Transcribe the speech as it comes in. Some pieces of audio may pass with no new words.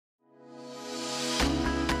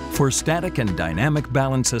For static and dynamic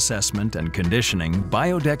balance assessment and conditioning,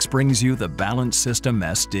 Biodex brings you the Balance System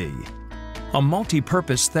SD, a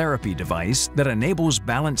multi-purpose therapy device that enables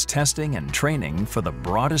balance testing and training for the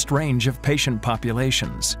broadest range of patient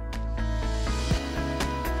populations.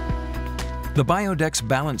 The Biodex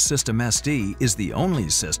Balance System SD is the only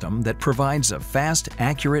system that provides a fast,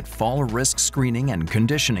 accurate fall risk screening and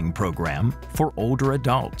conditioning program for older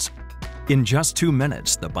adults. In just 2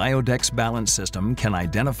 minutes, the Biodex Balance System can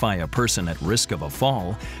identify a person at risk of a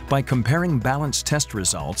fall by comparing balance test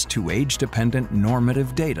results to age-dependent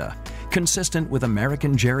normative data, consistent with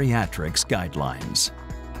American Geriatrics guidelines.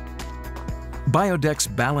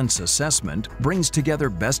 Biodex Balance Assessment brings together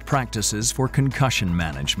best practices for concussion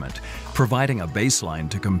management, providing a baseline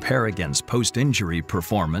to compare against post-injury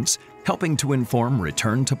performance, helping to inform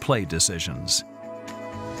return-to-play decisions.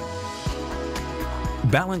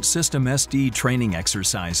 Balance System SD training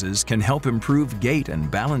exercises can help improve gait and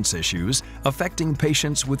balance issues affecting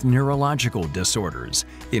patients with neurological disorders,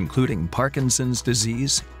 including Parkinson's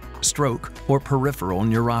disease, stroke, or peripheral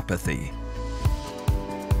neuropathy.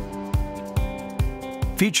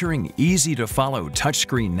 Featuring easy-to-follow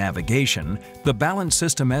touchscreen navigation, the Balance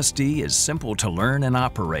System SD is simple to learn and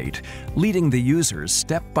operate, leading the users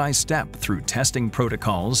step-by-step through testing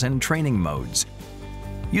protocols and training modes,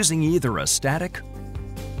 using either a static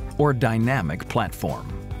or dynamic platform.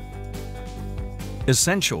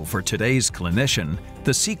 Essential for today's clinician,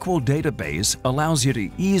 the SQL database allows you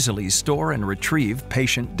to easily store and retrieve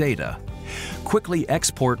patient data. Quickly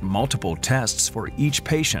export multiple tests for each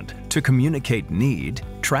patient to communicate need,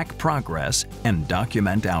 track progress, and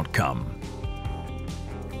document outcome.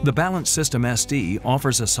 The Balance System SD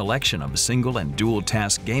offers a selection of single and dual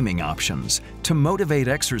task gaming options to motivate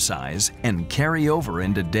exercise and carry over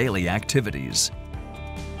into daily activities.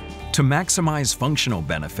 To maximize functional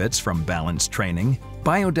benefits from balance training,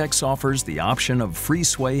 Biodex offers the option of free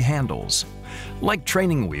sway handles. Like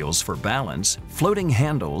training wheels for balance, floating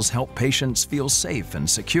handles help patients feel safe and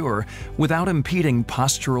secure without impeding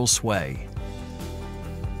postural sway.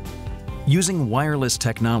 Using wireless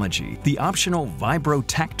technology, the optional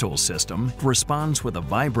vibrotactile system responds with a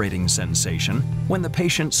vibrating sensation when the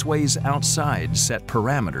patient sways outside set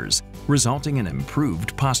parameters, resulting in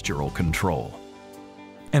improved postural control.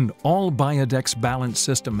 And all Biodex Balance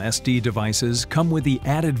System SD devices come with the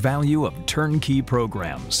added value of turnkey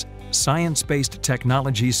programs, science-based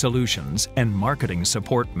technology solutions, and marketing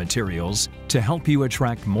support materials to help you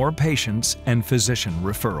attract more patients and physician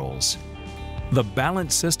referrals. The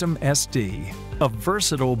Balance System SD, a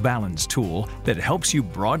versatile balance tool that helps you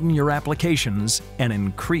broaden your applications and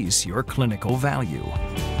increase your clinical value.